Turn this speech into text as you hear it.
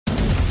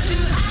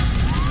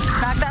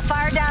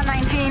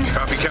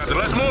Captain.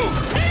 Let's move.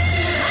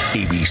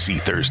 ABC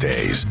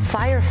Thursdays.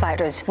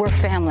 Firefighters, we're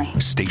family.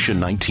 Station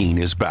 19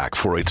 is back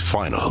for its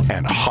final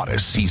and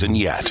hottest season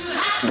yet.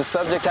 The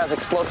subject has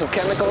explosive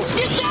chemicals.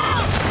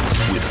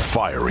 With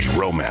fiery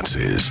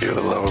romances. You're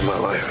the love of my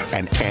life.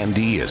 And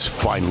Andy is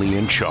finally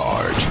in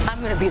charge. I'm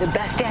going to be the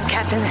best damn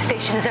captain the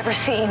station has ever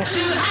seen.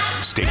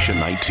 Station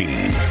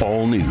 19.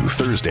 All new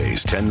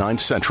Thursdays, 10/9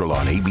 Central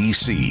on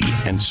ABC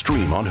and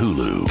stream on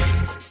Hulu.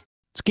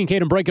 It's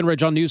Kincaid and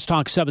Breckenridge on News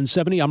Talk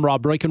 770. I'm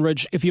Rob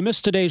Breckenridge. If you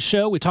missed today's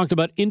show, we talked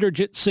about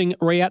Inderjit Singh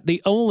Rayat,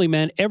 the only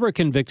man ever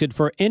convicted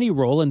for any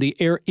role in the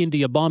Air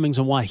India bombings,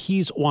 and why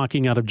he's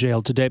walking out of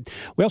jail today.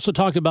 We also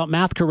talked about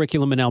math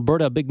curriculum in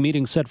Alberta, a big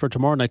meeting set for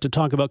tomorrow night to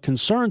talk about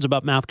concerns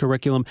about math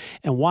curriculum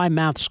and why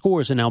math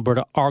scores in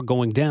Alberta are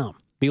going down.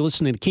 Be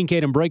listening to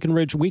Kincaid and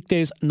Breckenridge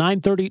weekdays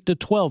 9:30 to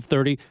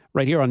 12:30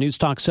 right here on News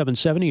Talk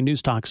 770 and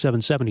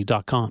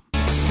newstalk770.com.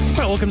 All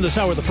right, welcome to this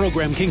hour of the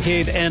program,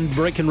 Kincaid and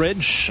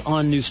Breckenridge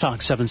on News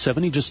Talk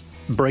 770. Just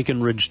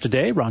Breckenridge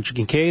today. Roger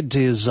Kincaid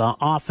is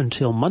off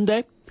until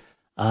Monday.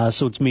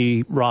 So it's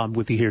me, Rob,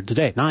 with you here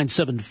today.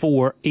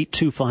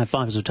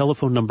 974-8255 is the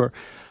telephone number.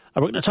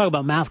 We're going to talk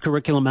about math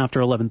curriculum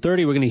after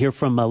 11:30. We're going to hear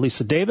from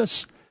Lisa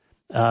Davis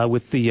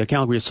with the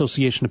Calgary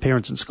Association of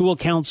Parents and School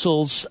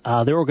Councils.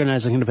 They're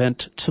organizing an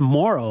event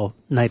tomorrow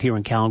night here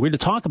in Calgary to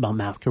talk about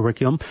math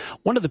curriculum.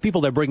 One of the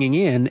people they're bringing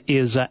in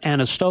is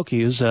Anna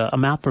Stokey, who's a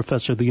math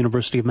professor at the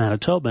University of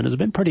Manitoba and has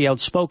been pretty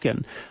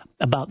outspoken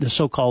about the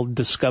so-called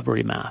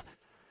discovery math.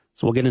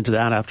 So we'll get into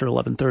that after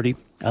 11:30.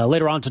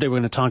 Later on today, we're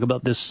going to talk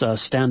about this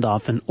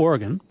standoff in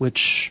Oregon,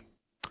 which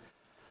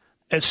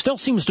it still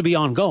seems to be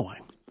ongoing.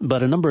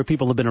 But a number of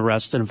people have been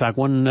arrested. In fact,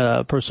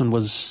 one person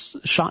was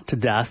shot to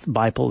death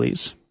by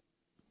police.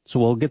 So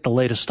we'll get the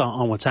latest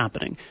on what's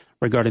happening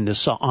regarding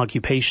this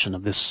occupation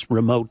of this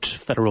remote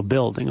federal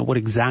building and what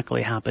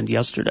exactly happened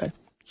yesterday.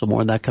 So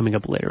more on that coming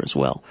up later as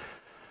well.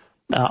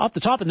 Off the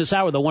top in this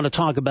hour, though, I want to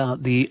talk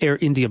about the Air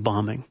India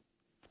bombing.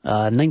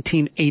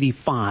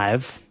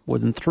 1985, more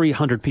than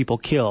 300 people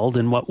killed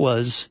in what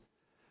was,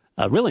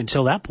 really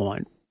until that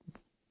point,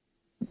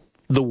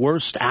 the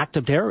worst act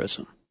of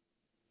terrorism.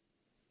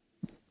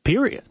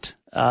 Period.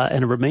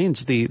 And it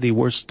remains the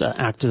worst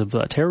act of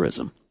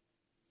terrorism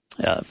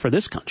for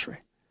this country.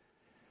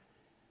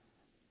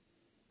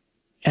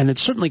 And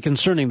it's certainly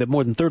concerning that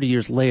more than 30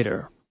 years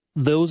later,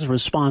 those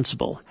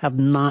responsible have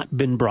not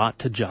been brought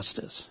to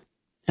justice.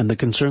 And the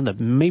concern that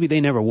maybe they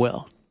never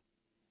will.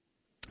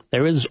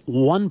 There is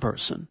one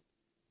person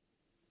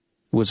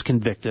who was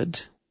convicted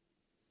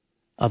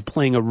of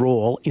playing a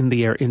role in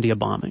the Air India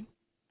bombing.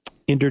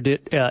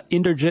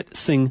 Inderjit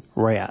Singh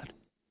Rayat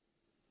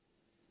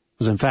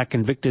was in fact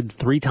convicted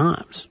 3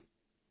 times.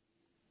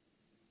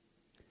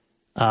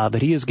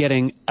 But he is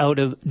getting out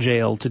of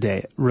jail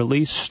today,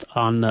 released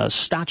on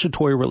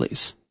statutory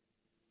release.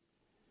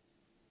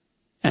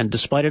 And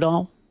despite it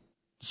all,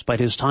 despite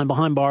his time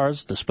behind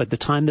bars, despite the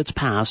time that's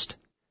passed,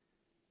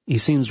 he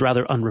seems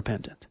rather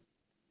unrepentant.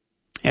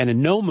 And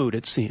in no mood,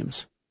 it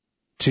seems,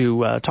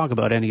 to talk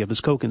about any of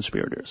his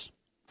co-conspirators.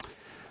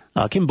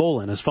 Kim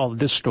Boland has followed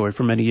this story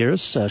for many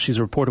years. She's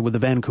a reporter with the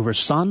Vancouver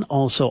Sun,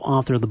 also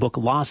author of the book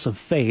Loss of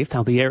Faith,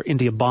 How the Air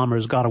India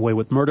Bombers Got Away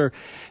with Murder.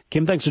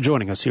 Kim, thanks for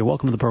joining us here.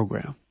 Welcome to the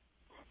program.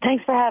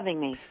 Thanks for having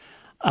me.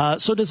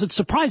 So does it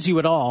surprise you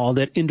at all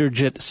that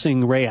Inderjit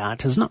Singh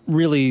Rayat has not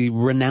really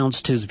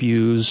renounced his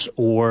views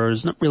or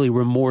is not really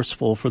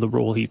remorseful for the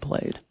role he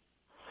played?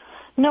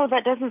 No,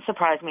 that doesn't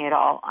surprise me at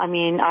all. I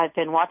mean, I've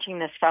been watching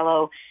this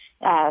fellow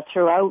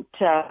throughout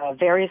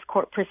various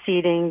court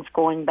proceedings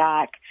going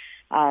back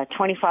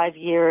 25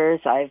 years.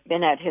 I've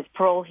been at his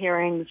parole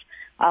hearings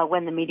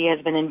when the media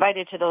has been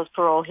invited to those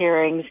parole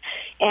hearings.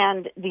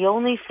 And the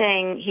only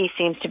thing he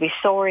seems to be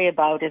sorry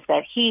about is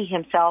that he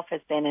himself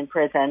has been in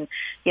prison.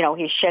 You know,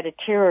 he's shed a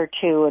tear or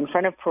two in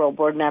front of parole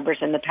board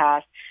members in the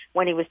past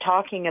when he was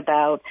talking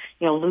about,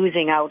 you know,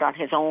 losing out on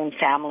his own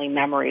family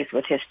memories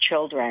with his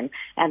children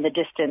and the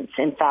distance,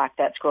 in fact,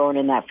 that's grown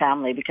in that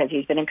family because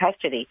he's been in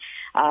custody.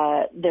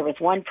 There was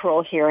one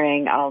parole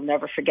hearing, I'll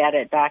never forget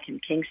it, back in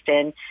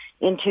Kingston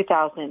in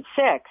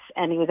 2006,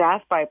 and he was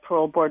asked by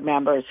parole board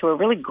members who were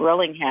really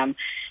grilling him,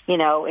 you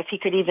know, if he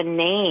could even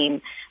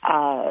name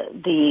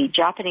the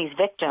Japanese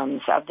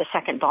victims of the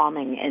second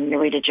bombing in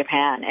Narita,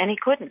 Japan, and he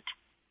couldn't.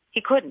 He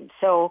couldn't.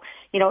 So,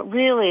 you know, it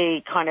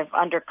really kind of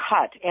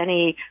undercut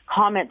any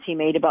comments he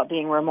made about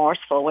being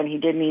remorseful when he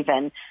didn't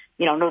even,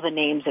 you know the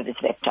names of his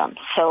victims.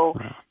 So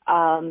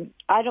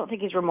I don't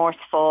think he's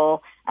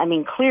remorseful. I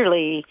mean,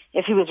 clearly,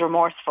 if he was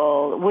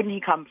remorseful, wouldn't he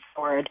come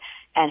forward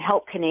and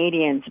help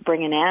Canadians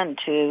bring an end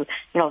to, you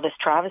know, this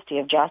travesty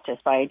of justice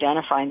by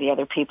identifying the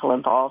other people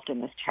involved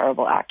in this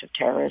terrible act of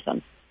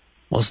terrorism?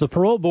 Well, as the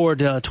parole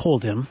board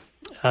told him,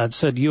 it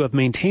said, you have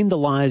maintained the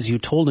lies you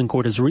told in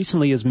court as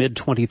recently as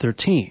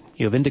mid-2013.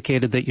 You have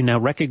indicated that you now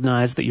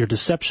recognize that your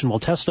deception while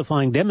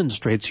testifying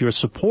demonstrates your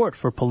support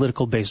for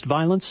political-based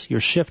violence. Your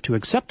shift to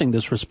accepting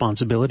this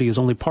responsibility is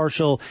only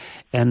partial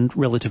and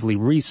relatively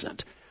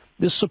recent.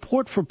 This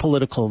support for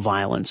political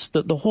violence,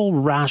 the whole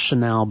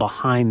rationale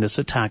behind this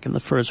attack in the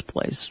first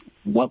place,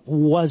 What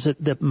was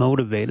it that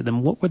motivated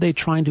them? What were they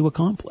trying to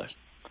accomplish?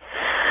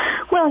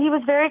 Well, he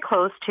was very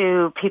close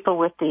to people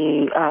with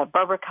the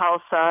Barbara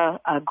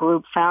Khalsa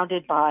group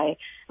founded by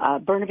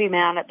Burnaby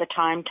Man at the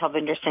time,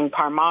 Talvinder Singh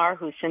Parmar,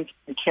 who's since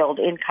been killed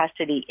in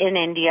custody in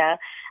India.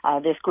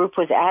 This group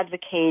was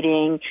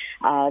advocating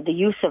the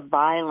use of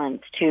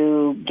violence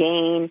to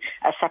gain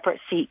a separate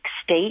Sikh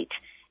state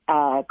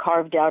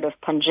carved out of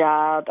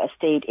Punjab, a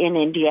state in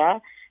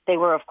India. They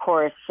were, of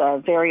course,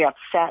 very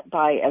upset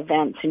by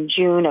events in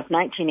June of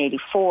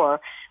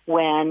 1984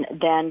 when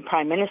then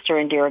Prime Minister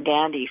Indira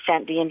Gandhi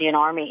sent the Indian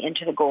Army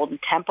into the Golden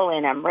Temple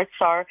in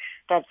Amritsar.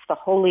 That's the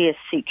holiest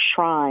Sikh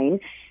shrine.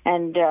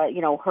 And,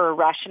 her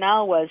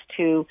rationale was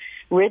to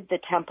rid the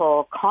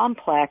temple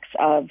complex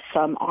of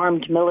some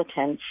armed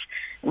militants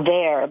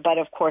there. But,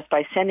 of course,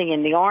 by sending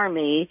in the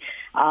army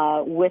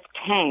with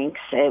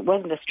tanks, it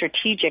wasn't a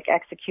strategic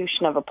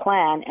execution of a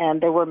plan, and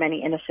there were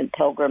many innocent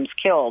pilgrims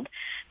killed.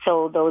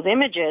 So those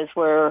images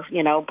were,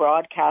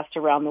 broadcast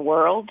around the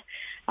world.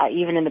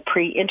 Even in the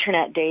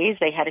pre-internet days,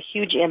 they had a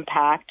huge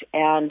impact,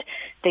 and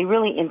they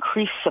really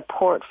increased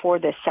support for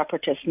this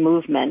separatist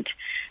movement.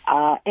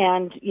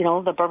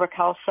 The Barbara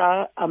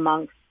Khalsa,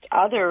 amongst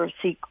other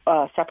Sikh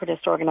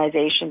separatist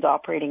organizations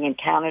operating in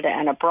Canada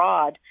and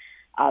abroad,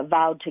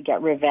 vowed to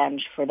get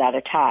revenge for that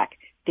attack.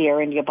 The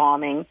Air India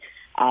bombing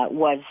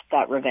was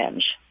that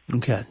revenge.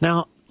 Okay.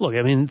 Now, look,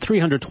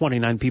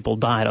 329 people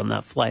died on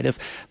that flight.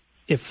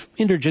 If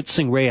Inderjit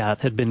Singh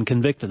Rayat had been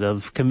convicted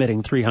of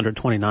committing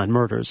 329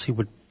 murders, he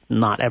would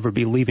not ever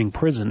be leaving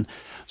prison.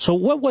 So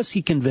what was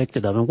he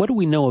convicted of, and what do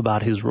we know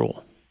about his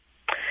role?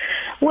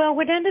 Well,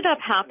 what ended up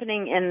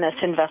happening in this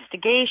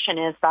investigation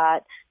is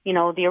that,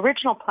 the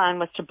original plan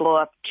was to blow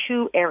up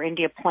 2 Air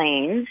India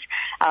planes.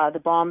 The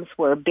bombs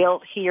were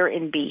built here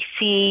in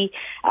BC.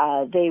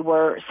 They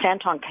were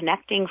sent on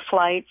connecting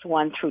flights,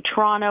 one through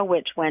Toronto,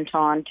 which went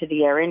on to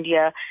the Air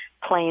India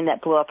plane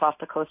that blew up off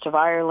the coast of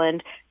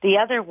Ireland. The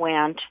other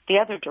went the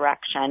other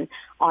direction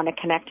on a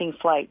connecting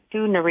flight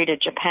through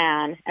Narita,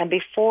 Japan. And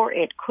before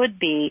it could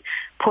be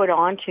put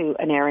onto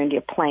an Air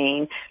India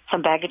plane,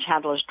 some baggage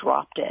handlers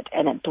dropped it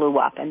and it blew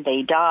up and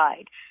they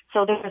died.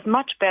 So there was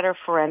much better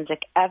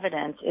forensic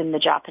evidence in the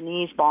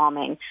Japanese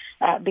bombing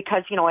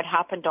because, it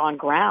happened on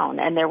ground.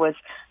 And there was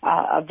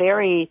a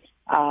very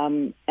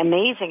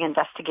amazing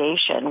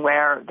investigation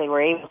where they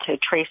were able to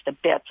trace the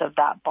bits of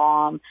that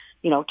bomb,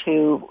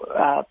 to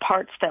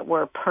parts that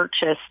were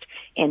purchased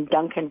in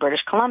Duncan,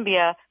 British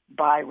Columbia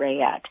by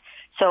Rayat.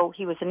 So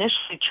he was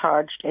initially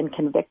charged and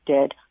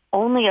convicted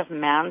only of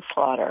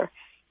manslaughter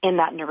in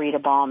that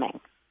Narita bombing.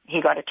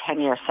 He got a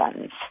 10-year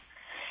sentence.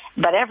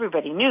 But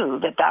everybody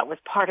knew that that was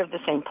part of the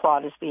same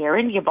plot as the Air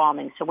India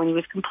bombing. So when he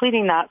was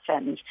completing that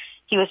sentence,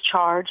 he was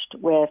charged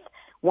with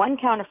 1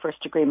 count of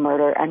first-degree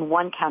murder and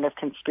 1 count of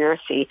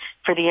conspiracy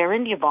for the Air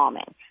India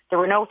bombing. There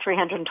were no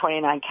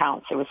 329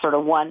 counts. There was sort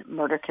of 1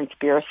 murder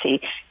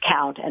conspiracy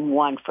count and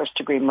 1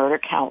 first-degree murder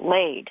count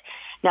laid.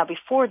 Now,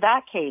 before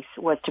that case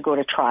was to go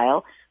to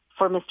trial,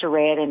 for Mr.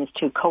 Rayat and his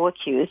 2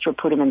 co-accused,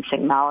 Rapudaman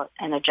Singh Mallet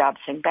and Ajab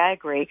Singh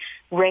Bagri,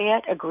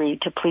 Rayat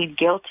agreed to plead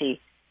guilty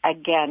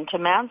again to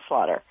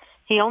manslaughter.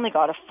 He only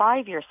got a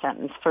 5-year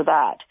sentence for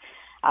that.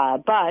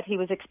 But he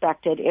was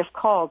expected, if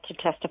called, to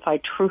testify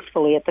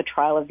truthfully at the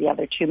trial of the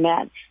other 2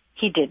 men.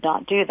 He did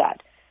not do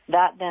that.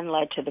 That then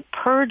led to the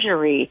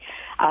perjury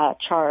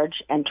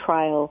charge and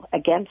trial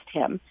against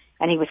him,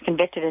 and he was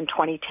convicted in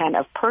 2010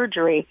 of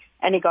perjury,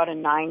 and he got a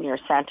 9-year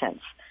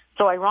sentence.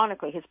 So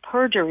ironically, his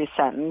perjury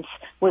sentence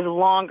was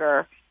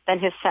longer than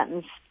his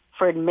sentence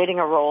for admitting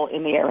a role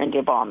in the Air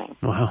India bombing.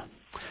 Wow.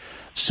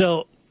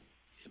 So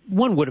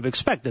one would have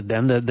expected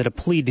then that a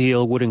plea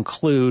deal would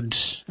include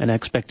an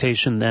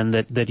expectation then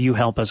that you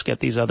help us get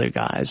these other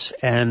guys,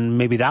 and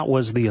maybe that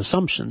was the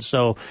assumption.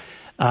 So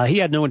he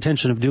had no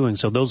intention of doing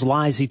so. Those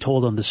lies he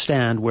told on the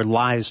stand were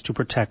lies to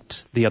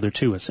protect the other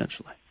 2,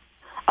 essentially.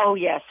 Oh,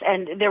 yes,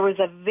 and there was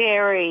a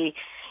very,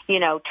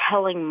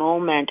 telling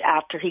moment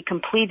after he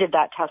completed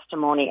that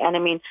testimony.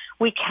 And,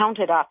 we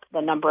counted up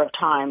the number of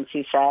times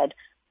he said,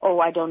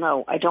 I don't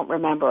know, I don't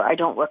remember, I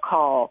don't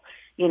recall.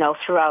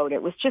 Throughout.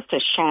 It was just a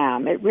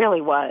sham. It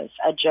really was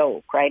a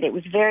joke, right? It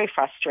was very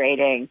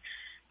frustrating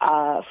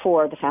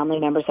for the family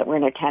members that were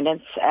in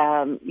attendance,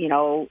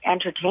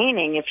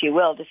 entertaining, if you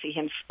will, to see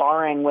him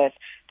sparring with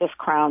this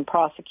Crown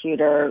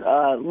prosecutor,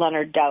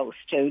 Leonard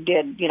Doust, who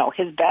did,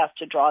 his best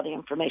to draw the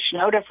information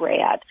out of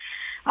Rayat.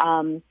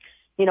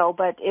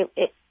 But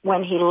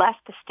when he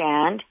left the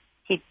stand,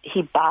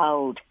 he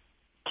bowed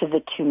to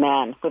the 2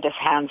 men with his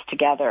hands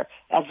together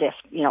as if,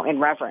 in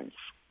reverence.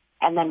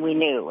 And then we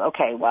knew,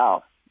 okay,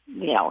 well,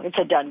 it's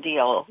a done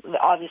deal.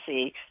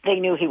 Obviously, they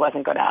knew he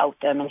wasn't going to out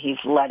them, and he's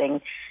letting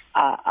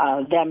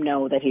them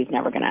know that he's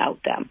never going to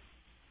out them.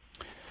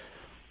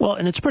 Well,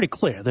 and it's pretty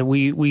clear that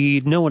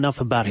we know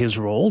enough about his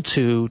role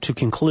to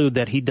conclude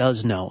that he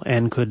does know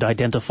and could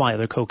identify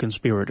other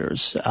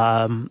co-conspirators.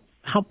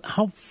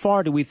 How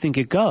far do we think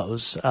it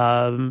goes?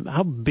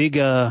 How big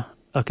a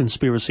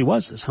conspiracy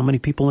was this? How many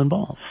people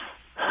involved?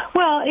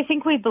 Well, I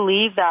think we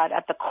believe that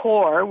at the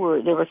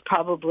core, there was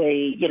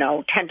probably,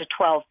 10 to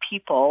 12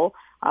 people.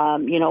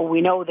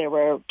 We know there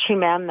were two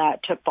men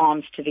that took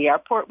bombs to the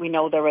airport. We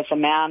know there was a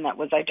man that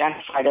was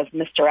identified as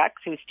Mr. X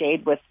who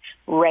stayed with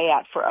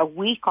Rayat for a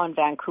week on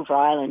Vancouver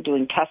Island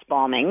doing test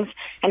bombings,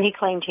 and he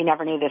claimed he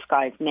never knew this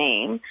guy's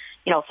name.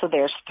 So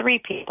there's three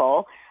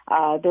people.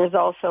 There's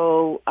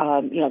also,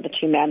 the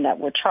two men that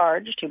were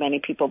charged, who many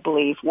people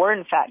believe were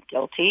in fact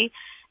guilty.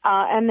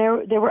 And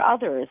there were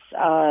others,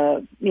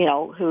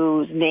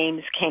 whose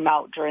names came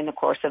out during the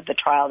course of the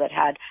trial that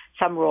had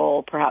some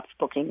role, perhaps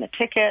booking the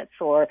tickets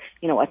or,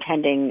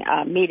 attending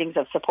meetings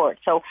of support.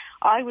 So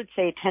I would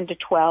say 10 to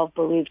 12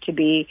 believed to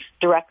be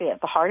directly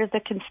at the heart of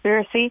the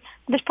conspiracy.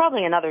 There's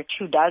probably another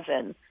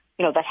 24,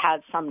 that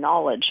had some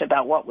knowledge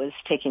about what was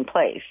taking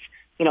place.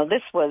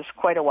 This was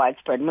quite a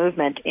widespread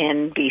movement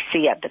in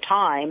BC at the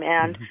time,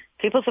 and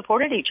people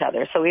supported each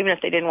other. So even if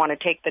they didn't want to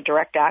take the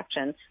direct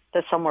action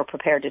that some were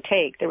prepared to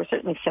take, they were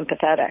certainly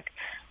sympathetic.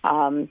 There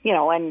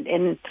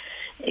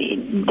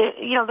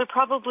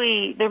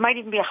might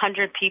even be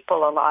 100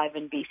 people alive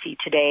in BC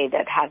today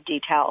that have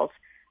details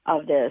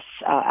of this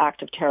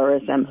act of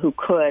terrorism who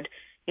could,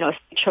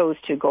 chose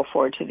to go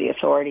forward to the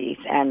authorities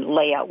and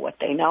lay out what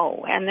they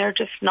know. And they're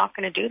just not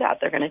going to do that.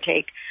 They're going to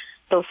take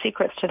those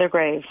secrets to their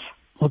graves.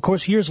 Well, of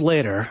course, years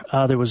later,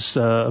 there was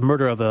a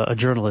murder of a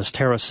journalist,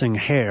 Tara Singh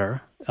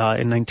Hare,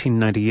 in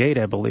 1998,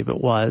 I believe it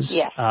was.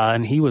 Yes.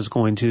 And he was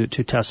going to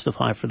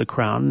testify for the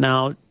Crown.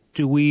 Now,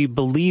 do we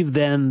believe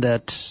then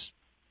that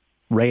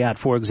Rayat,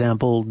 for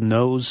example,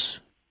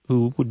 knows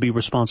who would be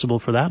responsible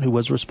for that, who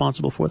was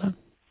responsible for that?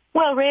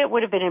 Well, Rayat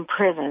would have been in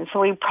prison,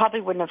 so he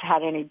probably wouldn't have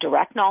had any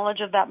direct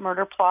knowledge of that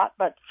murder plot,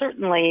 but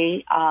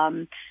certainly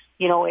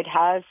it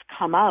has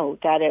come out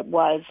that it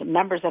was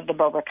members of the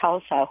Bober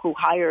Khalsa who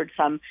hired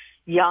some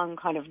young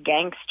kind of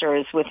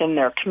gangsters within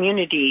their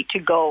community to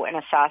go and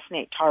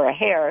assassinate Tara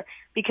Hare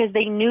because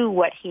they knew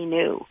what he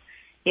knew.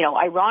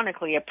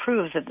 Ironically, it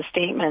proves that the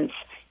statements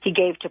he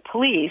gave to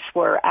police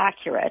were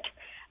accurate,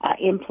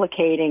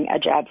 implicating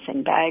Ajab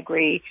Singh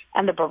Bagri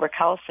and the Bober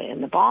Khalsa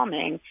in the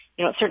bombing.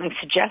 It certainly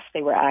suggests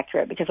they were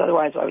accurate, because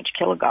otherwise why would you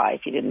kill a guy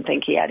if you didn't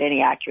think he had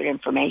any accurate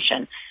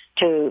information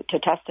to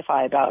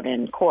testify about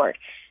in court?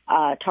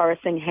 Tara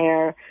Singh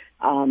Hare,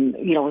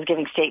 was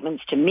giving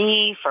statements to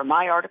me for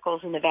my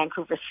articles in the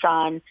Vancouver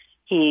Sun.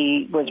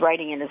 He was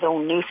writing in his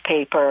own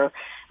newspaper.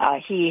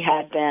 He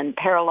had been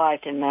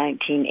paralyzed in the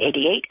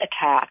 1988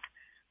 attack,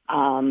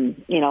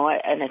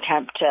 an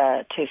attempt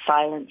to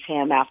silence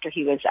him after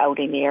he was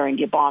outing the Air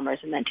India bombers,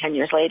 and then 10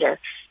 years later,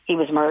 he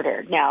was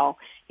murdered. Now,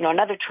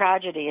 another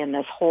tragedy in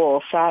this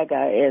whole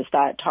saga is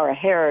that Tara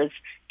Hare's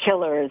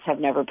killers have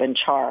never been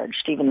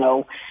charged, even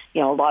though, a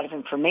lot of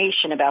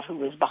information about who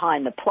was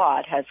behind the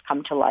plot has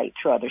come to light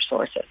through other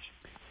sources.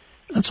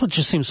 That's what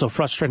just seems so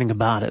frustrating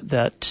about it,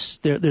 that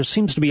there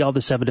seems to be all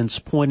this evidence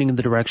pointing in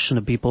the direction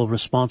of people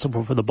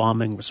responsible for the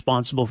bombing,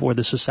 responsible for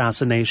this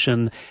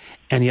assassination,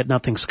 and yet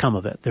nothing's come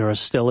of it. There are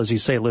still, as you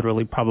say,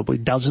 literally probably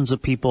dozens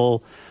of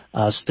people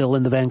still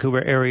in the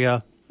Vancouver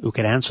area who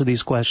can answer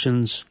these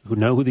questions, who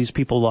know who these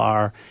people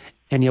are,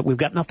 and yet we've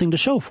got nothing to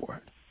show for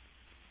it.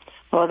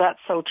 Well, that's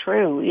so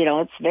true.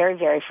 It's very,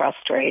 very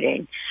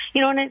frustrating.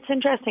 And it's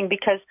interesting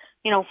because,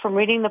 from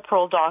reading the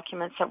parole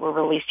documents that were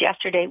released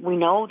yesterday, we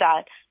know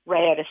that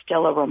Rayat is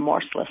still a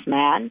remorseless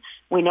man.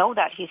 We know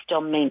that he's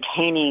still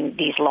maintaining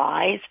these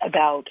lies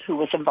about who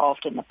was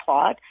involved in the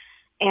plot.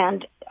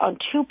 And on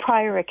two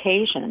prior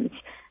occasions,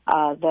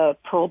 the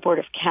Parole Board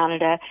of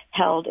Canada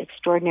held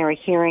extraordinary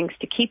hearings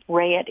to keep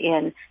Rayat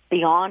in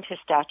beyond his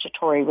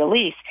statutory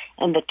release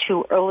in the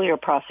two earlier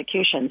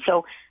prosecutions.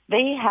 So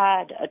they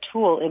had a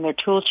tool in their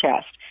tool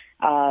chest,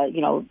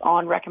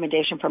 on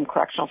recommendation from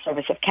Correctional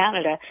Service of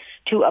Canada,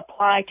 to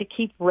apply to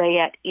keep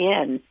Rayat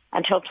in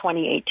until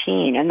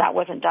 2018. And that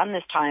wasn't done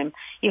this time,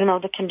 even though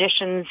the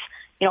conditions,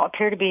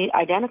 appear to be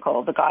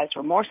identical. The guy's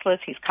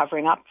remorseless. He's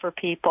covering up for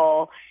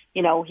people.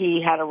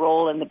 He had a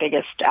role in the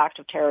biggest act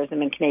of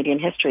terrorism in Canadian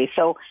history.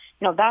 So,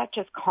 that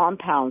just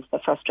compounds the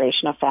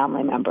frustration of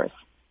family members.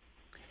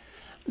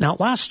 Now,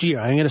 last year,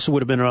 I guess it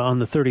would have been on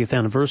the 30th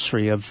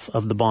anniversary of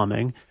the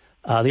bombing,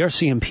 the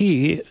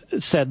RCMP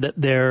said that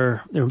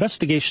their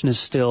investigation is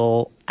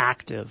still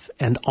active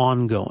and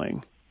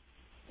ongoing.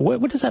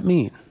 What does that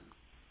mean?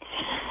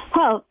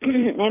 Well,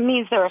 it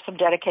means there are some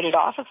dedicated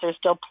officers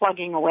still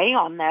plugging away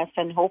on this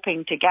and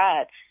hoping to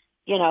get,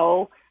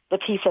 the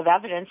piece of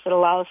evidence that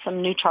allows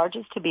some new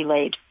charges to be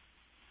laid.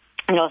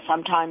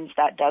 Sometimes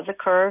that does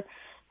occur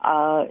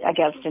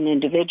against an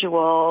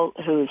individual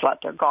who's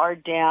let their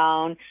guard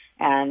down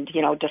and,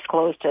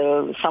 disclosed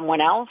to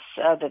someone else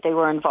that they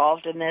were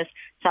involved in this.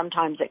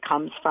 Sometimes it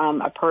comes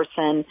from a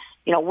person,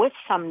 with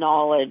some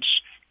knowledge,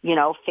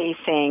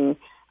 facing,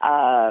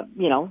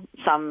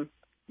 some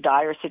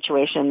dire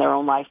situation in their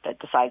own life that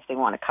decides they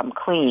want to come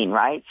clean,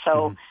 right?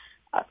 So,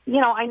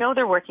 I know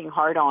they're working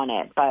hard on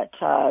it, but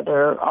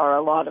there are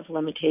a lot of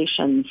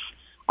limitations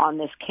on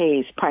this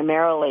case,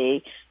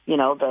 primarily,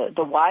 the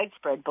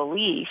widespread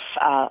belief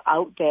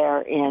out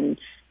there in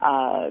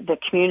the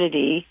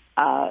community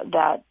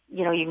that,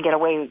 you can get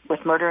away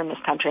with murder in this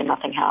country and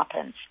nothing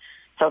happens.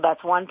 So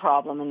that's one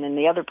problem. And then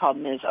the other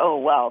problem is,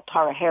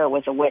 Tara Hare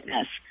was a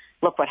witness.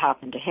 Look what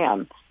happened to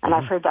him. And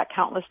I've heard that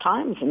countless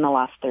times in the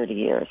last 30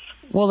 years.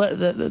 Well,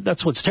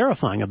 that's what's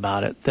terrifying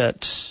about it,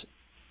 that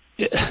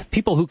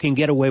people who can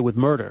get away with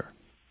murder,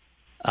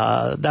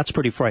 that's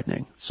pretty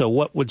frightening. So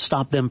what would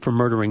stop them from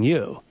murdering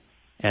you?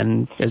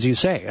 And as you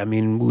say, I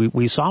mean,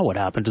 we saw what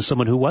happened to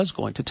someone who was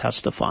going to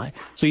testify.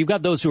 So you've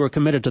got those who are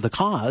committed to the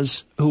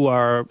cause, who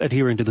are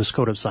adhering to this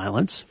code of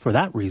silence for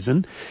that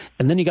reason.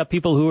 And then you got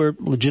people who are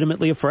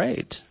legitimately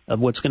afraid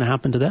of what's going to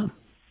happen to them.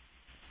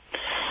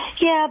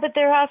 Yeah, but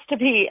there has to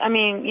be,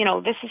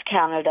 this is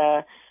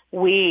Canada.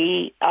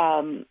 We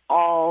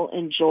all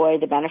enjoy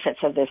the benefits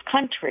of this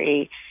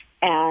country.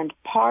 And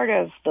part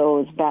of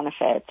those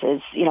benefits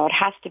is, it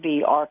has to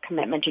be our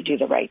commitment to do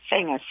the right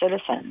thing as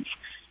citizens.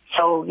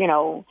 So,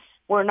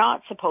 we're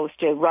not supposed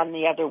to run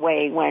the other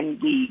way when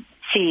we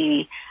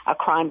see a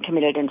crime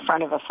committed in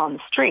front of us on the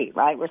street,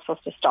 right? We're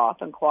supposed to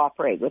stop and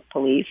cooperate with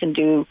police and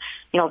do,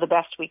 the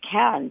best we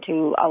can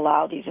to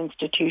allow these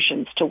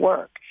institutions to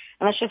work.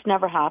 And that's just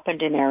never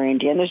happened in Air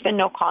India, and there's been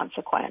no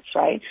consequence,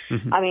 right?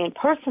 Mm-hmm.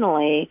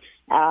 Personally,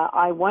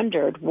 I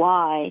wondered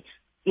why,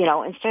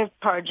 instead of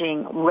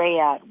charging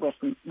Rayat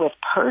with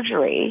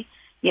perjury,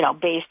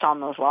 based on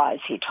those lies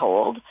he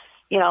told,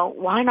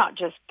 why not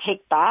just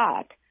take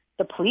back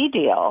the plea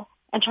deal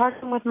and charge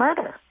him with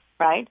murder,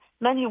 right?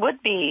 Then he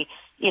would be,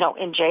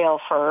 in jail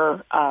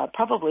for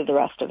probably the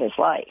rest of his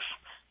life.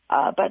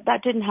 But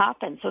that didn't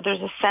happen. So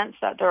there's a sense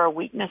that there are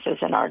weaknesses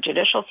in our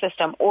judicial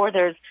system, or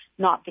there's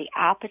not the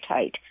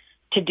appetite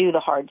to do the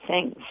hard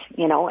things,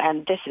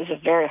 and this is a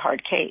very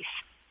hard case.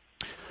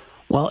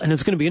 Well, and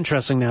it's going to be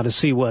interesting now to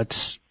see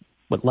what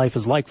life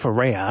is like for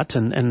Rayat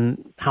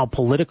and how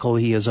political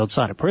he is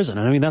outside of prison.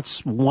 And I mean,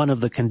 that's one of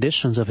the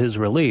conditions of his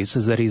release,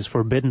 is that he's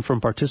forbidden from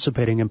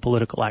participating in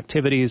political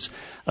activities,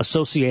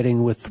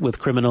 associating with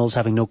criminals,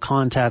 having no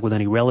contact with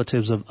any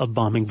relatives of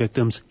bombing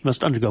victims. He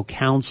must undergo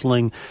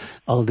counseling,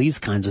 all of these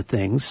kinds of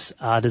things.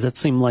 Does that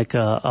seem like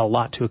a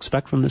lot to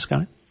expect from this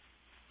guy?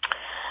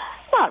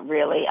 Not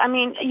really. I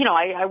mean,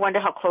 I wonder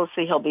how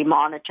closely he'll be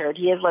monitored.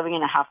 He is living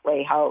in a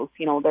halfway house.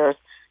 There's,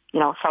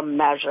 some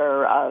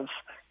measure of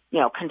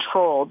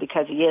control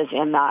because he is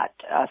in that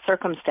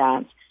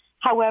circumstance.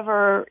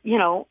 However,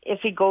 if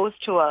he goes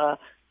to a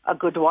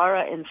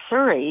Gurdwara in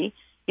Surrey,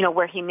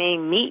 where he may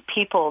meet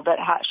people that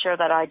share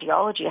that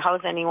ideology, how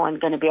is anyone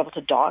going to be able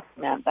to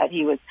document that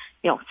he was,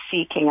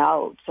 seeking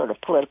out sort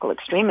of political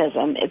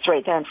extremism? It's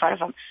right there in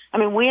front of him. I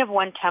mean, we have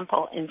one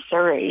temple in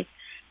Surrey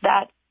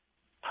that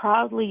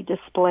proudly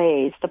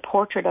displays the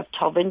portrait of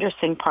Talvinder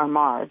Singh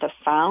Parmar, the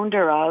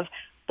founder of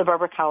the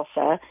Berber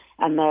Khalsa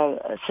and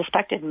the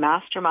suspected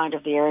mastermind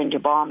of the Air India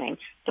bombing.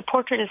 The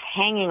portrait is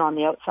hanging on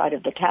the outside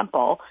of the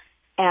temple,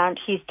 and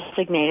he's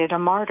designated a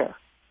martyr.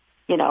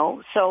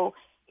 So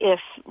if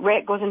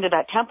Rayat goes into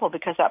that temple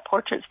because that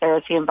portrait's there,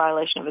 is he in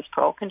violation of his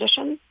parole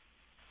conditions?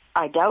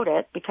 I doubt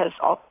it, because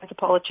all kinds of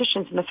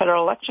politicians in the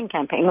federal election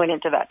campaign went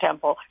into that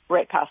temple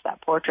right past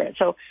that portrait.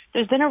 So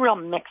there's been a real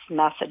mixed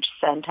message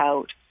sent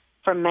out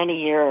for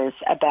many years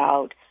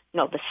about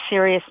the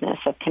seriousness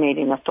of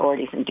Canadian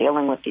authorities in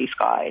dealing with these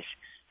guys,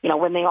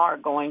 when they are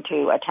going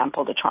to a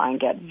temple to try and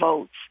get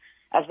votes,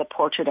 as the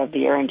portrait of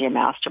the Air India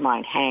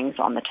mastermind hangs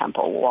on the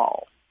temple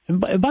wall. And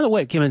by the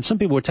way, Kim, some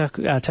people were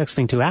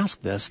texting to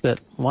ask this, that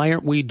why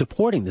aren't we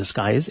deporting this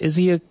guy? Is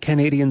he a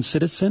Canadian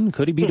citizen?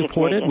 Could he be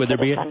deported? Would there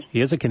be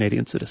he is a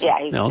Canadian citizen.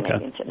 Yeah, he's a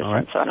Canadian citizen, all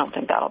right. So I don't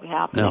think that'll be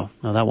happening.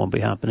 No, that won't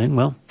be happening.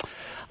 Well,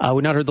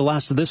 we not heard the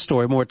last of this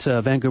story. More at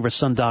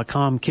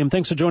VancouverSun.com. Kim,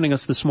 thanks for joining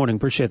us this morning.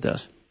 Appreciate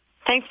this.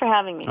 Thanks for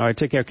having me. All right,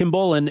 take care. Kim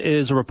Boland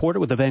is a reporter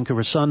with the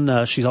Vancouver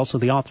Sun. She's also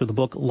the author of the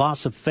book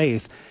Loss of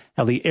Faith,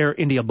 How the Air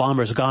India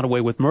Bombers Got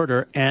Away with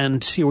Murder.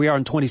 And here we are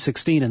in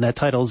 2016, and that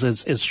title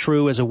is as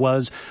true as it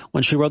was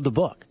when she wrote the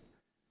book.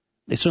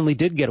 They certainly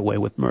did get away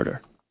with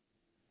murder.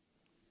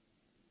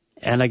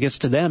 And I guess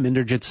to them,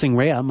 Inderjit Singh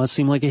Rayat must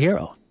seem like a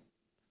hero,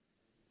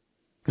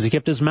 because he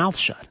kept his mouth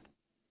shut.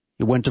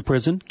 He went to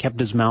prison, kept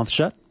his mouth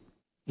shut.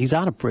 He's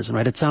out of prison,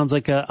 right? It sounds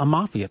like a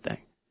mafia thing.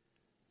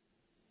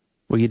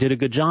 Well, you did a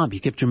good job. You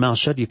kept your mouth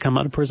shut. You come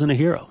out of prison a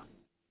hero.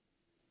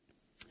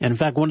 And in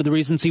fact, one of the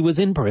reasons he was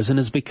in prison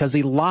is because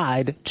he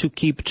lied to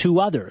keep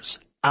two others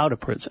out of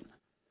prison.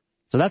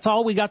 So that's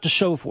all we got to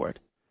show for it.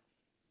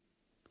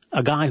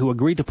 A guy who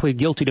agreed to plead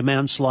guilty to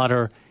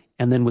manslaughter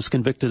and then was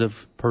convicted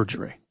of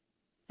perjury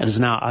and is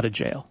now out of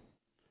jail.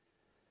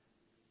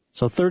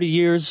 So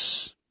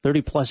 30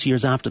 plus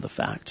years after the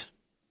fact,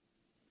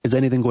 is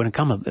anything going to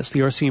come of this?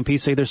 The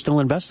RCMP say they're still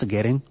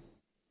investigating.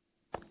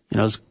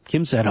 As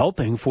Kim said,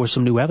 hoping for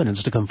some new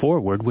evidence to come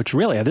forward, which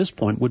really at this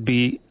point would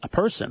be a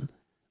person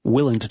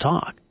willing to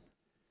talk.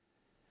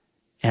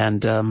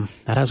 And that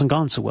hasn't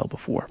gone so well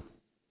before.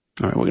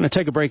 All right, we're going to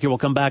take a break here. We'll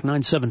come back.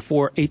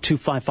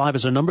 974-8255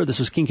 is our number. This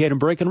is Kincaid and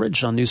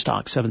Breckenridge on News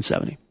Talk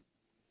 770.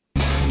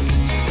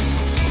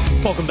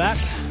 Welcome back.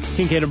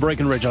 Kincaid and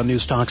Breckenridge on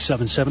News Talk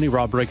 770.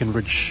 Rob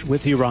Breckenridge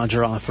with you.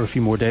 Roger off for a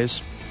few more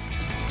days.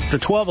 After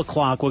 12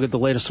 o'clock, we'll get the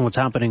latest on what's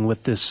happening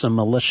with this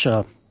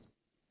militia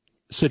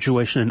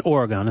situation in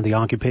Oregon and the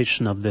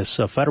occupation of this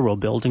federal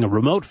building, a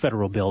remote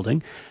federal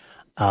building.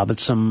 But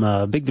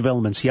some big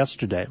developments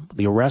yesterday,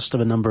 the arrest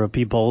of a number of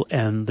people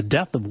and the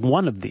death of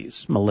one of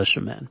these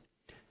militiamen.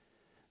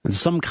 And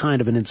some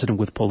kind of an incident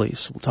with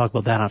police. We'll talk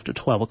about that after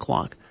 12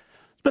 o'clock.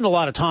 There's been a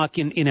lot of talk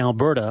in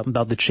Alberta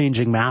about the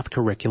changing math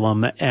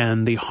curriculum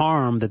and the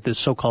harm that this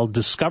so-called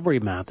discovery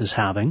math is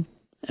having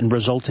and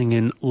resulting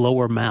in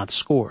lower math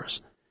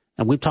scores.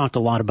 And we've talked a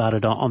lot about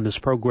it on this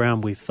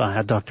program. We've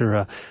had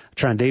Dr.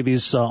 Tran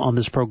Davies on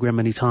this program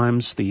many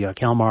times. The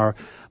Kalmar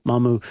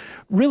Mamu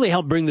really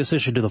helped bring this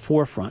issue to the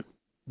forefront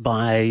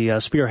by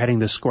spearheading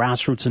this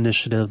grassroots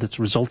initiative that's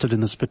resulted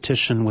in this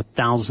petition with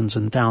thousands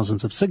and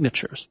thousands of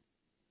signatures.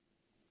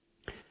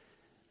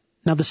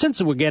 Now, the sense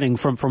that we're getting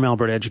from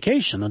Alberta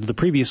Education under the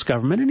previous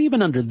government and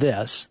even under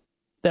this,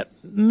 that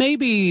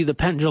maybe the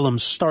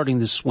pendulum's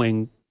starting to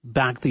swing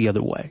back the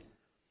other way,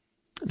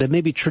 that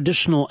maybe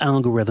traditional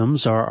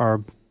algorithms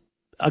are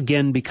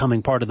again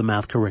becoming part of the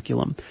math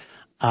curriculum,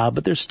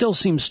 but there still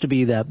seems to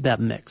be that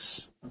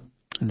mix.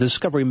 The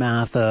discovery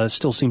math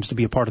still seems to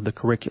be a part of the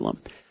curriculum.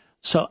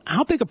 So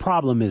how big a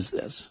problem is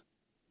this?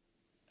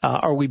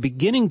 Are we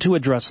beginning to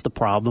address the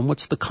problem?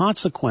 What's the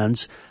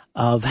consequence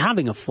of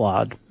having a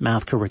flawed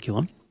math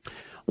curriculum?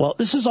 Well,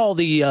 this is all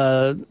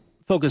the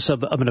focus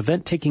of an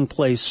event taking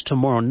place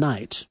tomorrow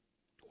night,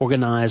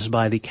 organized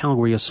by the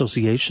Calgary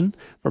Association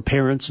for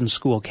Parents and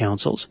School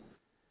Councils.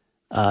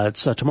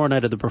 It's tomorrow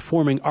night at the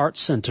Performing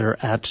Arts Center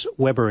at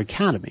Weber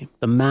Academy,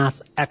 the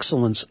Math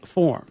Excellence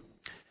Forum.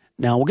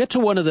 Now, we'll get to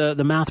one of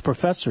the math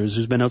professors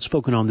who's been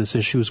outspoken on this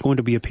issue, who's going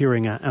to be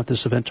appearing at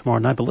this event tomorrow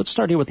night. But let's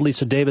start here with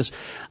Lisa Davis,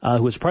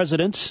 who is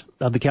president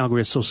of the Calgary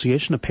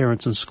Association of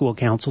Parents and School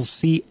Councils,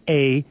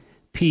 CAPSC.ca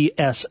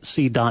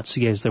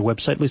is their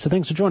website. Lisa,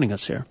 thanks for joining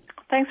us here.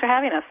 Thanks for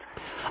having us.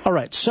 All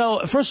right.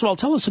 So, first of all,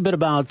 tell us a bit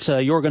about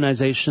your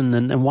organization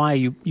and why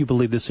you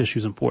believe this issue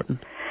is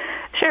important.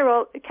 Sure.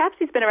 Well,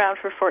 CAPSC's been around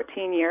for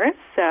 14 years.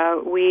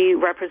 We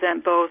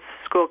represent both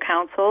school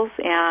councils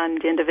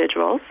and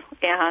individuals,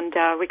 and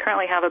we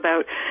currently have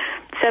about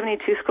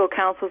 72 school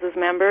councils as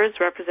members,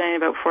 representing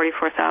about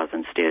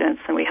 44,000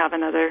 students, and we have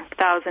another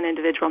 1,000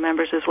 individual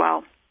members as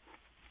well.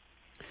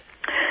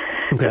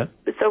 Okay.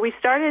 So we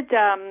started,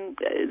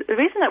 the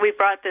reason that we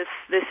brought this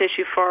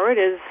issue forward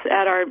is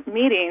at our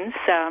meetings,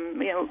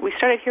 we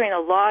started hearing a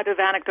lot of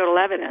anecdotal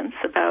evidence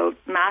about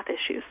math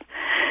issues,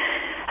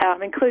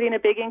 including a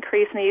big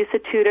increase in the use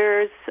of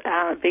tutors,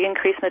 a big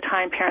increase in the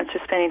time parents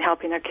are spending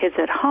helping their kids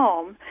at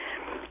home,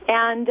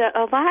 and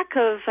a lack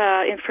of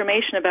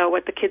information about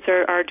what the kids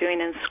are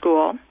doing in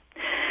school.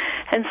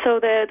 And so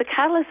the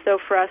catalyst, though,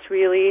 for us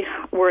really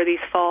were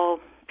these fall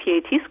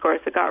PAT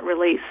scores that got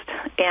released,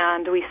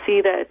 and we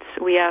see that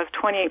we have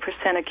 28%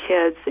 of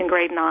kids in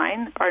grade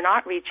 9 are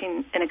not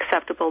reaching an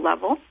acceptable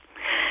level,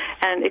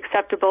 and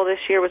acceptable this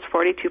year was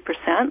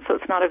 42%, so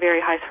it's not a very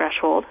high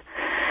threshold.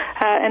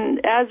 And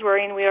as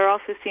worrying, we are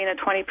also seeing a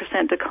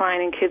 20%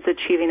 decline in kids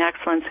achieving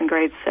excellence in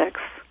grade 6.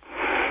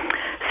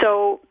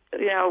 So,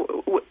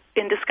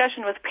 in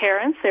discussion with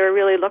parents, they were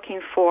really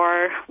looking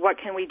for what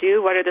can we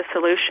do, what are the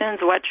solutions,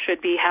 what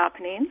should be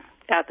happening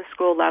at the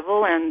school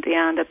level and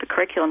at the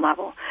curriculum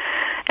level.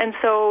 And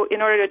so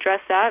in order to address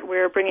that,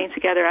 we're bringing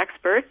together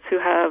experts who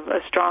have a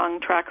strong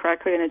track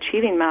record in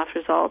achieving math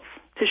results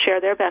to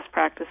share their best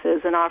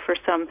practices and offer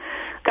some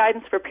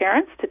guidance for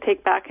parents to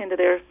take back into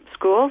their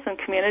schools and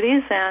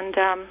communities and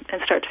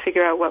start to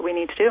figure out what we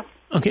need to do.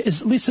 Okay,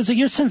 Lisa, is it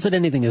your sense that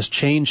anything has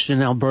changed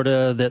in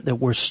Alberta, that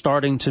we're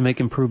starting to make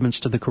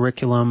improvements to the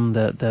curriculum,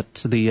 that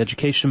the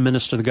education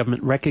minister, the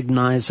government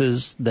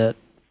recognizes that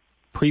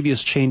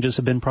previous changes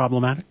have been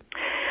problematic?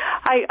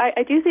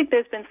 I do think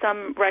there's been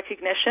some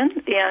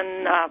recognition.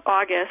 In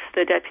August,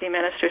 the Deputy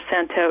Minister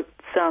sent out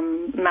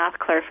some math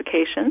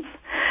clarifications,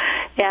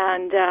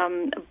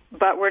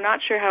 but we're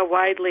not sure how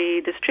widely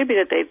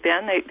distributed they've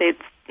been.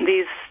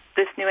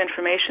 This new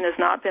information has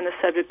not been the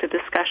subject of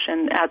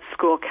discussion at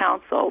school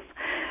councils,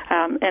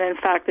 and in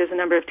fact, there's a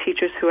number of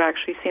teachers who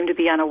actually seem to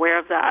be unaware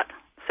of that.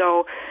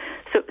 So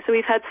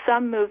we've had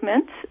some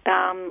movement.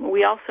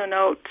 We also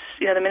note,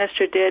 the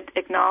minister did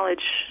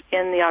acknowledge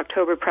in the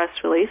October press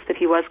release that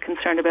he was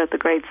concerned about the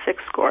grade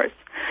 6 scores.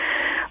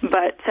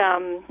 But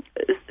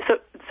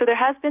so there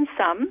has been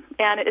some,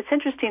 and it's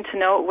interesting to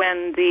note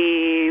when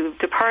the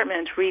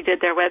department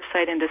redid their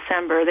website in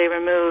December, they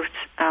removed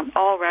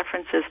all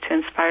references to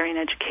Inspiring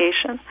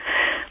Education,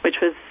 which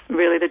was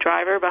really the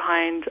driver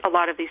behind a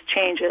lot of these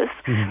changes.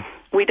 Mm-hmm.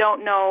 We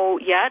don't know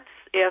yet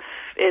if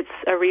it's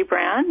a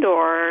rebrand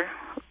or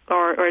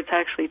it's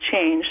actually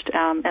changed,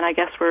 and I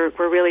guess we're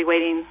really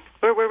waiting.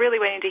 We're really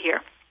waiting to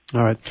hear.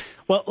 All right.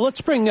 Well,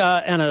 let's bring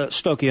Anna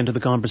Stokey into the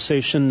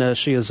conversation.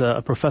 She is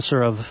a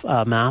professor of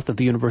math at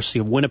the University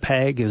of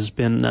Winnipeg, has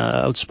been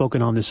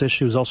outspoken on this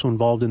issue, is also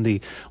involved in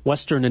the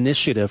Western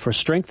Initiative for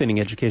Strengthening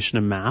Education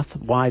in Math,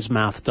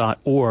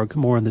 wisemath.org.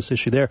 More on this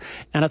issue there.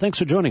 Anna, thanks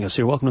for joining us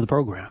here. Welcome to the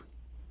program.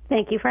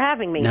 Thank you for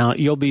having me. Now,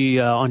 you'll be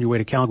on your way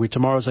to Calgary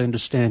tomorrow, as I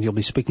understand. You'll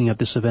be speaking at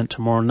this event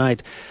tomorrow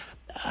night.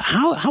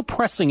 How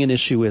pressing an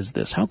issue is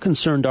this? How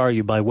concerned are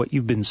you by what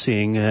you've been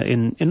seeing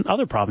in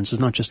other provinces,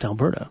 not just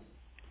Alberta?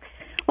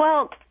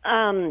 Well,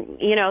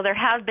 there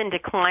have been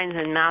declines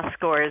in math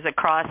scores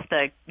across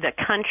the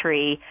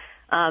country.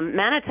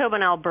 Manitoba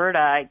and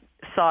Alberta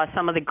saw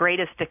some of the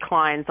greatest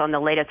declines on the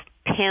latest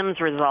PIMS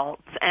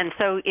results. And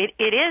so it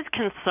is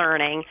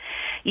concerning.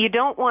 You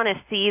don't want to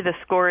see the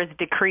scores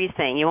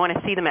decreasing. You want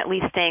to see them at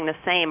least staying the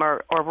same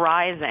or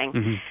rising.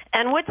 Mm-hmm.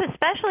 And what's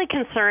especially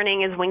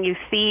concerning is when you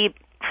see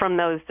from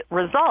those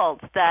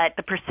results that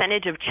the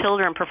percentage of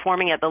children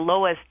performing at the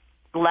lowest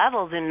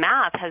levels in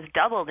math has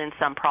doubled in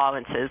some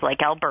provinces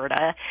like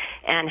Alberta,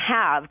 and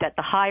halved at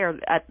the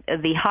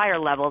higher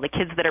level. The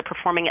kids that are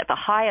performing at the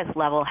highest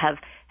level has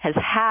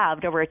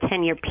halved over a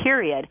 10-year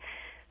period.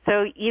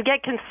 So you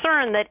get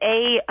concerned that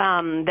A,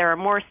 there are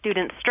more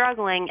students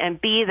struggling,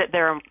 and B, that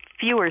there are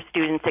fewer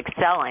students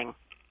excelling.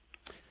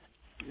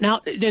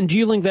 Now, and do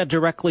you link that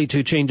directly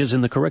to changes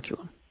in the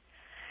curriculum?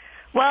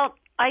 Well,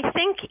 I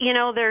think,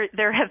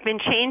 there have been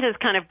changes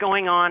kind of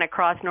going on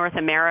across North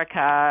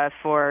America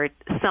for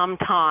some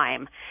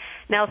time.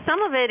 Now,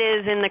 some of it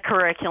is in the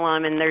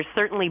curriculum, and there's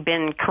certainly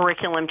been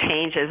curriculum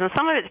changes, and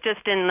some of it's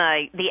just in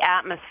the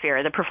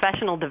atmosphere, the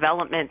professional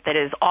development that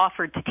is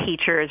offered to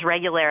teachers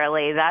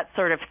regularly, that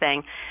sort of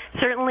thing.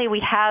 Certainly,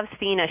 we have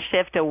seen a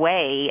shift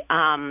away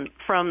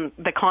from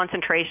the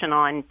concentration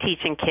on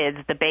teaching kids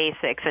the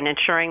basics and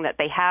ensuring that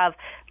they have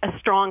a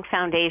strong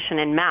foundation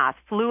in math,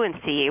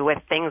 fluency with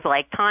things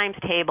like times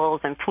tables,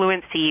 and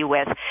fluency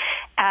with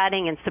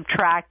adding and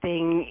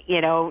subtracting,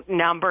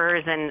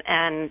 numbers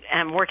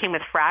and working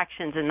with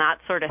fractions and that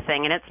sort of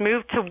thing. And it's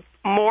moved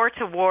more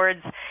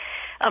towards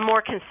a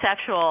more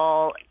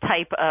conceptual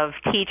type of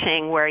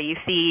teaching where you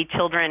see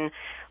children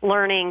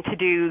learning to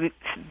do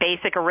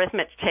basic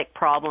arithmetic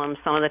problems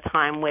some of the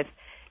time with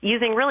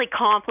using really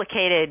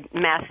complicated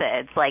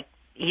methods like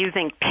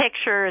using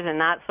pictures and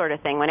that sort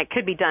of thing, when it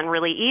could be done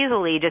really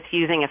easily just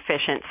using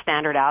efficient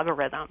standard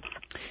algorithms.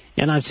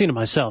 And I've seen it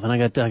myself, and I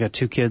got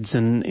two kids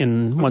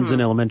in one's in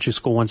elementary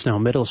school, one's now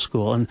middle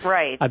school, and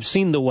right. I've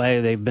seen the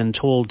way they've been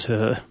told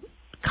to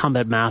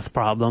combat math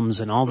problems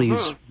and all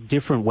these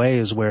different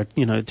ways where,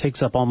 it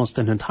takes up almost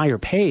an entire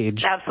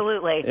page.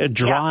 Absolutely.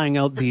 Drawing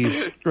out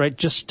these, right,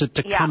 just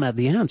to come at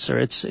the answer.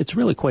 It's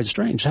really quite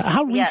strange.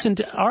 How recent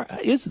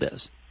is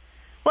this?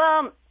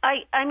 Well,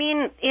 I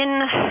mean,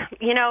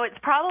 it's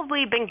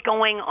probably been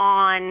going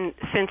on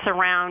since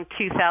around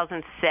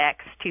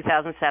 2006,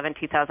 2007,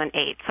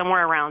 2008,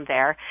 somewhere around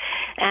there.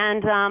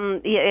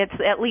 And it's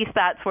at least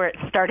that's where it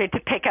started to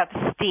pick up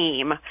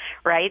steam,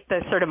 right?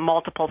 The sort of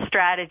multiple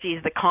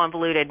strategies, the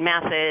convoluted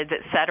methods,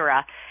 et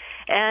cetera.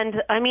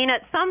 And, I mean,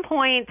 at some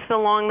points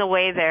along the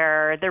way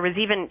there was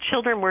even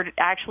children were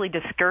actually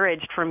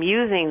discouraged from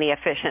using the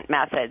efficient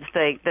methods,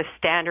 the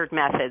standard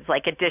methods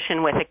like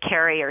addition with a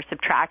carry or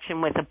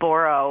subtraction with a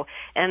borrow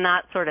and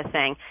that sort of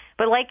thing.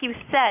 But like you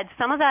said,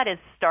 some of that is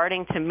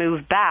starting to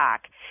move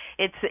back.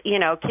 It's,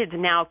 kids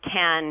now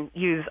can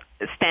use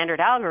standard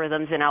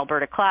algorithms in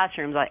Alberta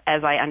classrooms,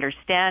 as I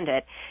understand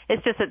it.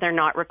 It's just that they're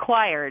not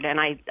required, and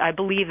I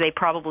believe they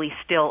probably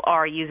still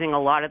are using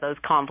a lot of those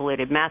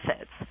convoluted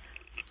methods.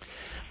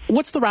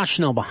 What's the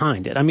rationale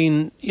behind it? I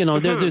mean,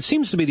 there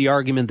seems to be the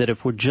argument that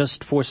if we're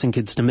just forcing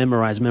kids to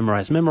memorize,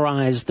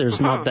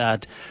 there's not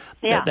that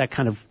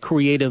kind of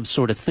creative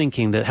sort of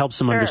thinking that helps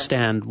them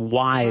understand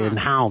why and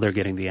how they're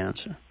getting the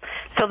answer.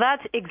 So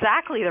that's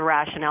exactly the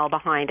rationale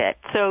behind it.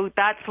 So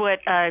that's what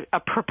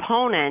a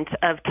proponent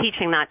of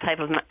teaching that type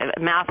of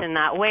math in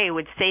that way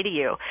would say to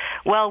you.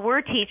 Well,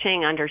 we're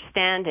teaching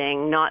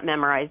understanding, not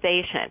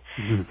memorization.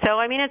 Mm-hmm. So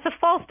I mean, it's a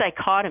false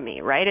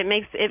dichotomy, right? It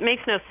makes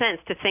no sense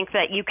to think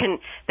that you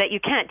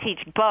can't teach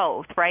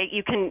both, right?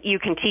 You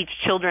can teach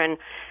children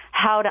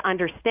how to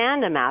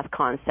understand a math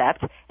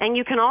concept, and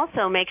you can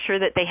also make sure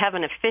that they have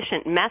an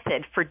efficient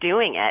method for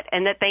doing it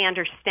and that they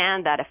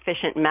understand that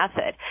efficient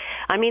method.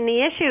 I mean,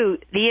 the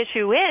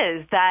issue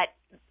is that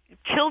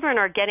children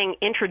are getting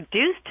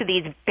introduced to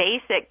these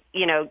basic,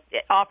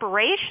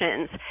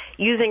 operations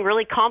using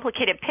really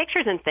complicated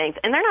pictures and things,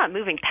 and they're not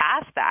moving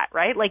past that,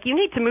 right? Like, you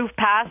need to move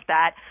past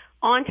that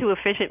onto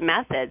efficient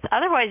methods.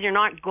 Otherwise, you're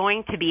not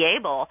going to be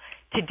able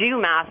to do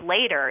math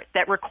later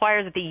that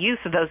requires the use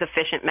of those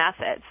efficient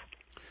methods.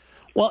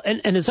 Well,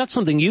 and is that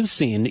something you've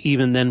seen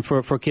even then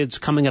for kids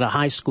coming out of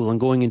high school and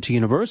going into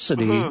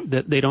university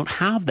that they don't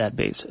have that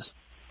basis?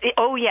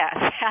 Oh, yes,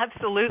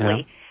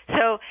 absolutely. Yeah.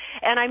 So,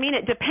 and I mean,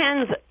 it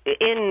depends.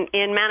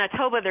 In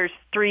Manitoba, there's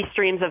 3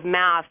 streams of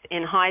math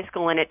in high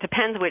school, and it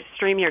depends which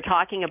stream you're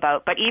talking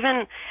about. But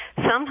even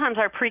sometimes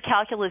our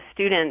pre-calculus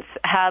students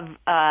have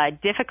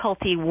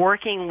difficulty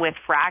working with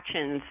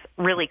fractions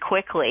really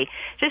quickly,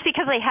 just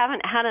because they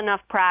haven't had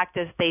enough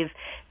practice. They've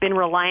been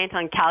reliant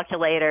on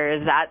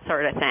calculators, that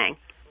sort of thing.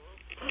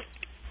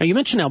 Now, you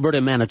mentioned Alberta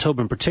and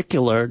Manitoba in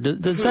particular.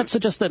 Does that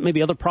suggest that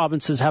maybe other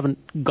provinces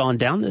haven't gone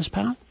down this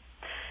path?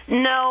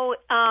 No,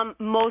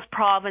 most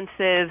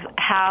provinces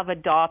have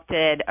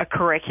adopted a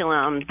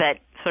curriculum that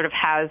sort of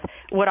has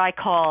what I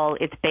call,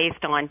 it's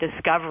based on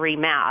discovery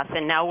math.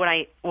 And now what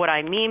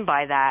I mean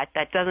by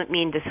that doesn't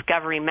mean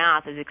discovery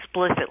math is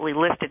explicitly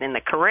listed in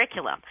the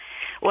curriculum.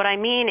 What I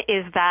mean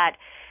is that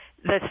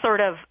the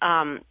sort of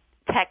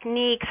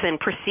techniques and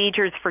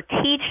procedures for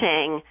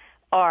teaching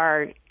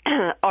are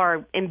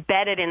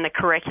embedded in the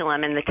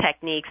curriculum, and the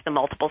techniques, the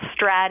multiple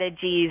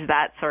strategies,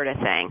 that sort of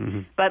thing. Mm-hmm.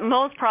 But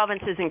most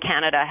provinces in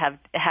Canada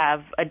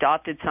have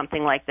adopted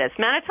something like this.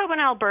 Manitoba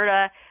and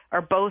Alberta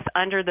are both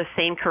under the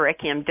same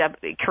curriculum,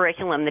 the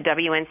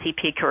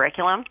WNCP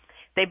curriculum.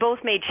 They both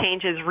made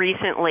changes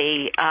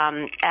recently,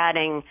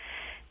 adding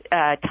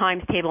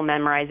times table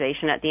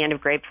memorization at the end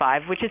of grade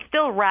 5, which is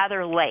still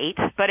rather late,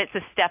 but it's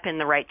a step in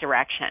the right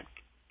direction.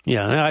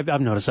 Yeah,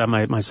 I've noticed that.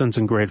 My son's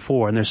in grade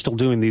 4, and they're still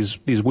doing these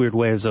weird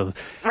ways of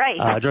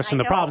addressing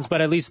the problems. But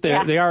at least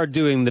they are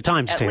doing the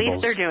times tables. At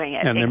least they're doing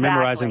it. And they're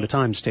memorizing the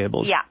times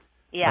tables.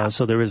 Yeah.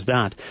 So there is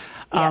that.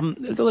 Yeah.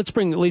 Let's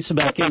bring Lisa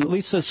back in.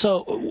 Lisa,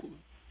 so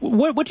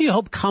what do you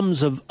hope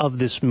comes of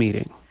this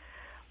meeting?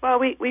 Well,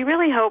 we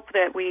really hope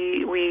that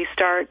we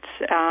start,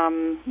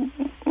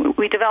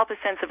 we develop a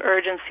sense of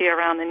urgency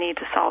around the need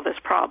to solve this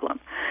problem.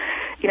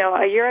 You know,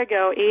 a year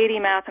ago, 80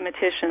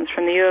 mathematicians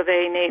from the U of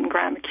A, Nate and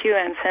Grant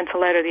McEwen, sent a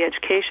letter to the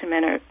education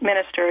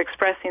minister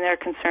expressing their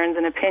concerns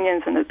and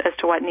opinions as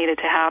to what needed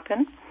to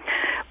happen.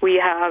 We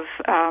have,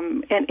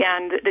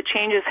 and the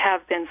changes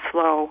have been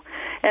slow.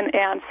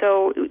 And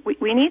so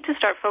we need to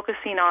start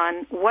focusing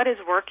on what is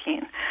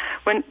working.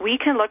 When we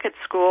can look at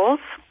schools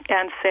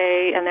and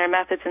say, and their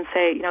methods and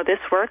say, you know, this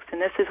works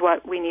and this is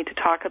what we need to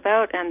talk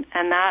about, and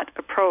that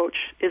approach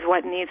is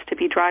what needs to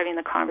be driving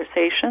the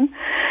conversation.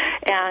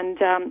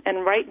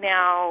 And right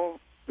now,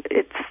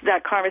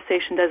 that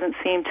conversation doesn't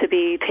seem to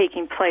be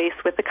taking place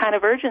with the kind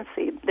of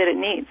urgency that it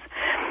needs.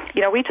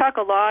 You know, we talk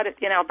a lot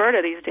in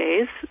Alberta these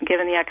days,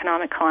 given the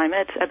economic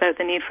climate, about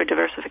the need for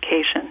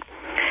diversification.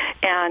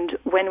 And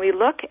when we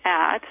look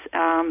at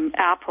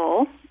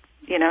Apple,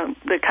 you know,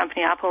 the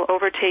company Apple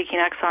overtaking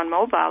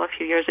ExxonMobil a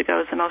few years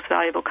ago as the most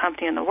valuable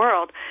company in the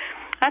world,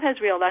 that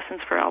has real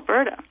lessons for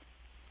Alberta.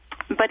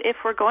 But if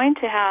we're going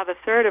to have a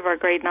third of our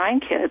grade 9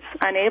 kids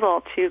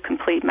unable to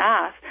complete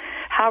math,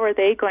 how are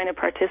they going to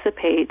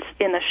participate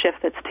in the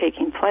shift that's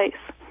taking place?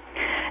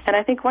 And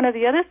I think one of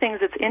the other things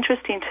that's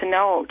interesting to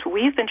note,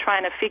 we've been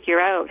trying to figure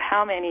out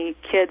how many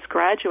kids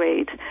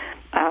graduate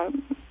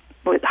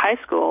with high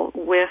school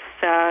with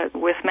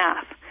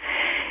math,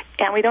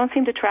 and we don't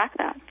seem to track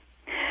that.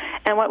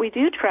 And what we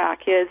do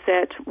track is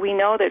that we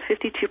know that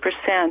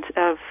 52%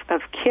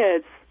 of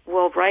kids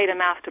will write a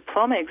math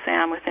diploma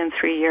exam within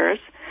 3 years,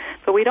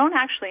 but we don't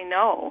actually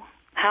know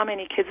how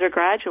many kids are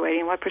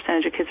graduating, what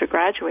percentage of kids are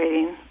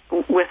graduating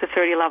with a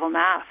 30-level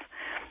math.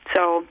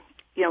 So,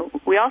 you know,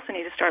 we also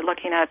need to start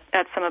looking at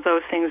some of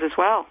those things as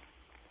well.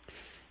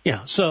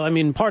 Yeah, so, I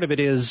mean, part of it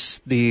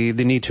is the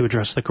need to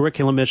address the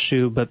curriculum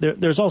issue, but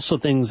there's also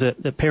things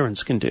that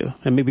parents can do,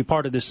 and maybe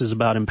part of this is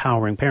about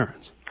empowering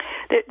parents.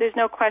 There's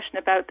no question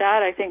about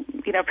that. I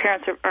think, you know,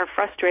 parents are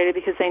frustrated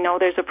because they know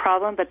there's a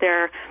problem, but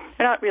they're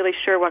not really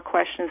sure what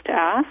questions to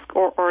ask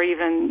or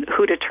even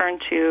who to turn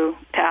to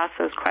ask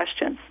those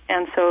questions.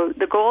 And so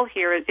the goal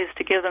here is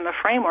to give them a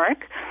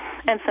framework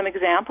and some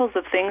examples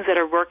of things that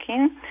are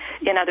working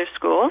in other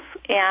schools,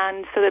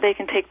 and so that they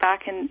can take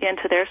back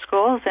into their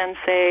schools and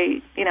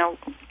say, you know,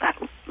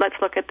 let's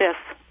look at this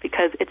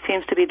because it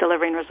seems to be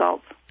delivering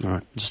results. All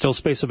right. Still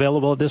space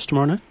available at this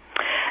tomorrow night?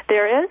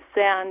 There is,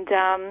 and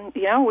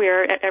you know,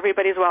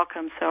 everybody's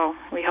welcome. So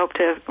we hope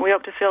to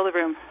fill the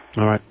room.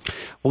 All right.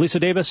 Well, Lisa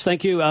Davis,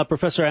 thank you.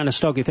 Professor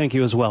Anastoki, thank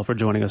you as well for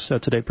joining us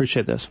today.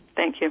 Appreciate this.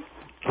 Thank you.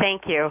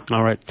 Thank you.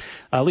 All right.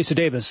 Lisa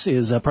Davis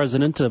is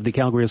president of the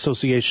Calgary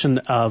Association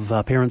of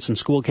Parents and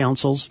School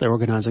Councils. They're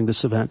organizing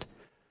this event.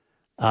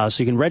 So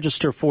you can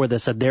register for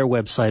this at their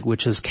website,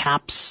 which is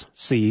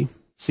capsc.ca.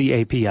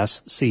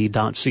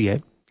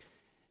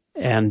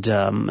 And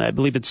I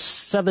believe it's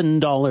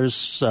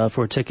 $7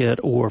 for a ticket,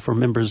 or for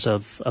members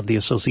of the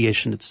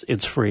association,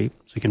 it's free.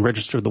 So you can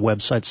register the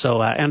website.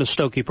 So Anna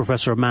Stokey,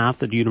 professor of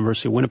math at the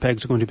University of Winnipeg,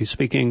 is going to be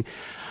speaking.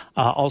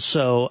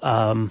 Also,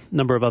 a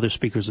number of other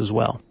speakers as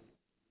well.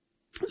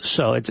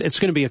 So it's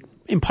going to be,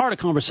 in part, a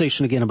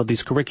conversation again about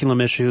these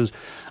curriculum issues,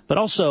 but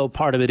also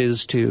part of it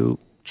is to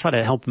try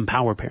to help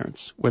empower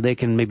parents where they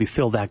can maybe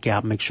fill that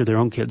gap, make sure their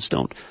own kids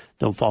don't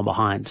fall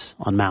behind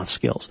on math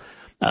skills.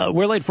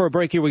 We're late for a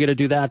break here. We're going to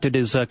do that. It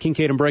is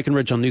Kincaid and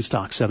Breckenridge on News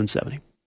Talk 770.